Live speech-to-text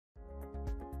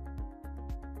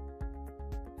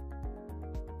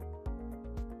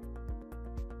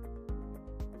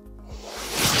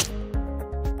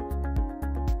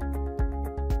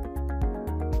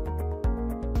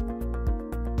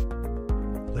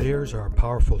Layers are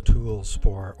powerful tools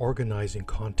for organizing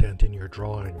content in your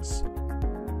drawings.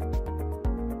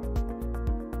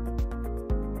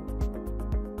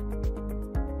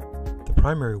 The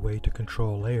primary way to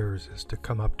control layers is to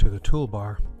come up to the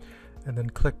toolbar and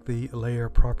then click the Layer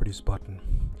Properties button.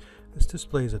 This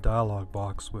displays a dialog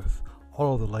box with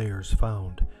all of the layers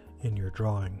found in your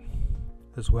drawing.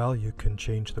 As well, you can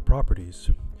change the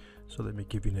properties. So let me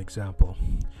give you an example.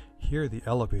 Here the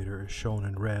elevator is shown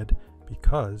in red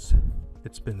because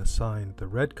it's been assigned the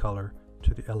red color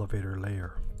to the elevator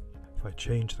layer. If I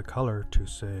change the color to,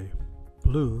 say,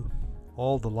 blue,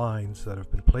 all the lines that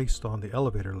have been placed on the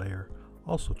elevator layer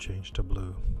also change to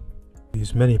blue.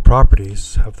 These many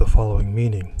properties have the following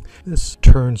meaning. This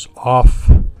turns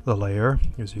off the layer.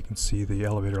 As you can see, the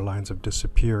elevator lines have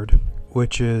disappeared,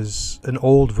 which is an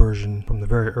old version from the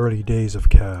very early days of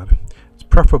CAD. It's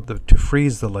preferable to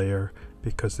freeze the layer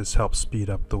because this helps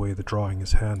speed up the way the drawing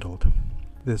is handled.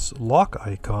 This lock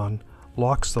icon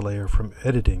locks the layer from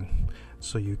editing,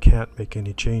 so you can't make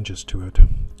any changes to it.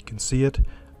 You can see it,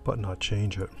 but not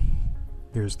change it.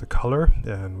 Here's the color,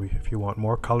 and if you want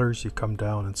more colors, you come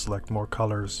down and select more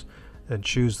colors and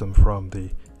choose them from the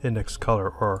index color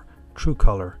or true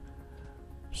color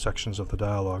sections of the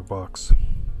dialog box.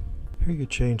 Here you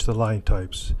change the line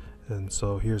types, and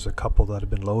so here's a couple that have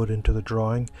been loaded into the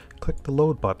drawing. Click the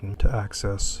load button to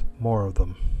access more of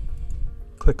them.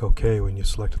 Click OK when you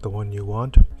select the one you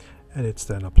want, and it's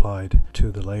then applied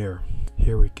to the layer.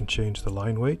 Here we can change the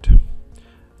line weight,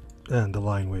 and the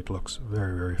line weight looks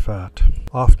very, very fat.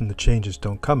 Often the changes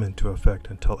don't come into effect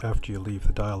until after you leave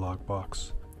the dialog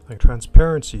box. And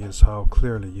transparency is how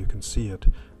clearly you can see it,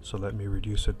 so let me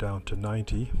reduce it down to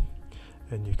 90,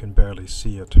 and you can barely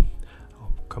see it.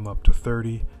 I'll come up to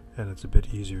 30, and it's a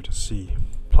bit easier to see.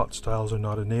 Plot styles are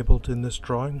not enabled in this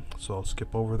drawing, so I'll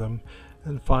skip over them.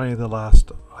 And finally, the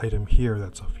last item here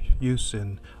that's of use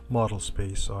in model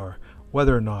space are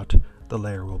whether or not the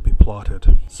layer will be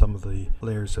plotted. Some of the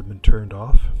layers have been turned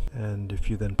off, and if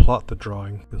you then plot the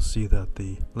drawing, you'll see that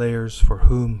the layers for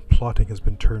whom plotting has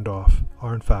been turned off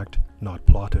are in fact not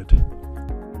plotted.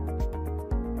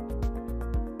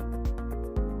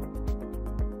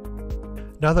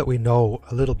 Now that we know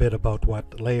a little bit about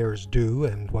what layers do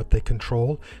and what they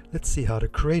control, let's see how to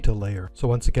create a layer. So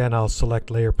once again, I'll select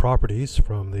Layer Properties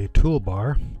from the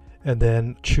toolbar and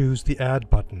then choose the Add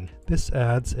button. This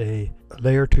adds a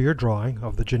layer to your drawing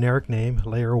of the generic name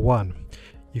Layer 1.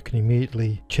 You can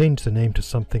immediately change the name to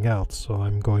something else. So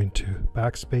I'm going to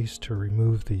backspace to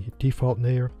remove the default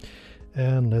layer,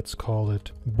 and let's call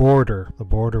it Border. The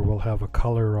border will have a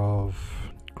color of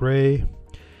gray,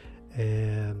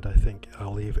 and I think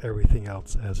I'll leave everything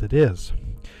else as it is.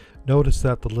 Notice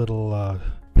that the little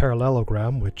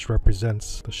parallelogram, which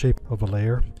represents the shape of a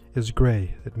layer, is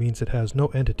gray. It means it has no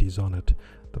entities on it.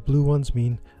 The blue ones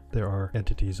mean there are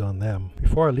entities on them.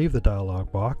 Before I leave the dialog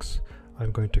box,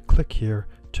 I'm going to click here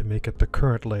to make it the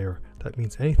current layer. That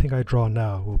means anything I draw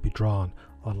now will be drawn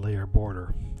on Layer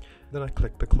Border. Then I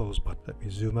click the Close button. Let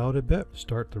me zoom out a bit,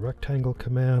 start the rectangle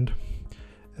command,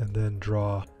 and then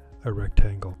draw a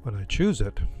rectangle. When I choose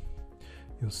it,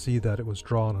 you'll see that it was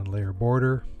drawn on Layer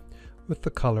Border with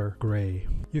the color gray.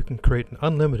 You can create an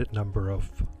unlimited number of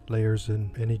layers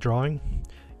in any drawing,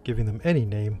 giving them any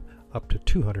name up to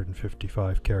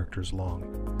 255 characters long.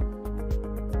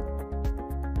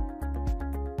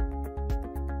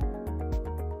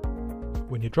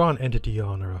 When you draw an entity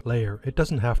on a layer, it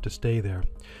doesn't have to stay there.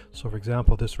 So for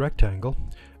example, this rectangle,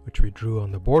 which we drew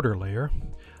on the border layer,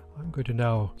 I'm going to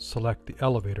now select the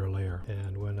elevator layer,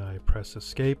 and when I press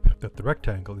escape, that the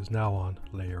rectangle is now on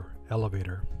Layer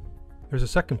Elevator. There's a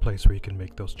second place where you can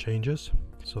make those changes.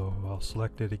 So I'll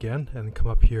select it again and come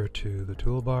up here to the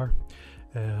toolbar,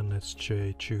 and let's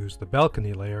choose the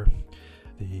balcony layer.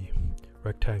 The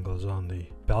rectangle is on the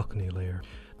balcony layer.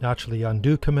 Naturally,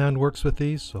 undo command works with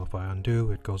these, so if I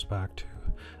undo, it goes back to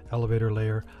elevator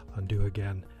layer, undo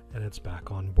again, and it's back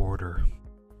on border.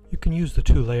 You can use the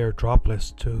two-layer drop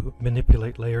list to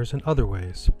manipulate layers in other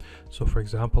ways. So for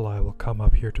example, I will come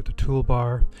up here to the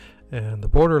toolbar, and the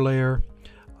border layer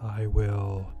I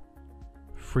will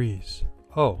freeze.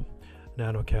 Oh,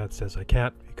 nanoCAD says I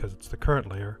can't because it's the current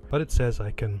layer, but it says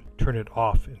I can turn it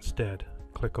off instead.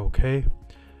 Click OK,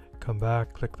 come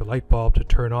back, click the light bulb to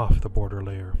turn off the border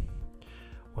layer.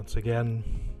 Once again,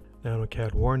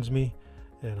 nanoCAD warns me,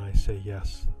 and I say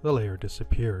yes, the layer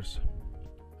disappears.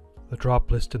 The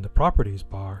drop list in the Properties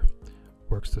bar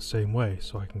works the same way,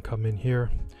 so I can come in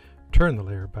here, turn the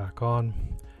layer back on,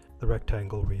 the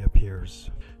rectangle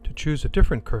reappears. To choose a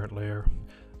different current layer,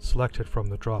 select it from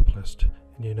the drop list,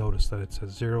 and you notice that it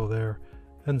says 0 there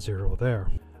and 0 there.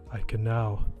 I can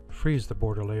now freeze the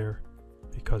border layer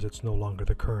because it's no longer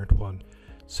the current one.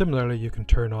 Similarly, you can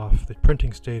turn off the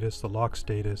printing status, the lock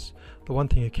status. The one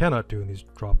thing you cannot do in these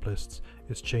drop lists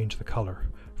is change the color.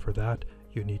 For that,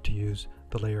 you need to use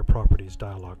the Layer Properties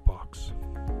dialog box.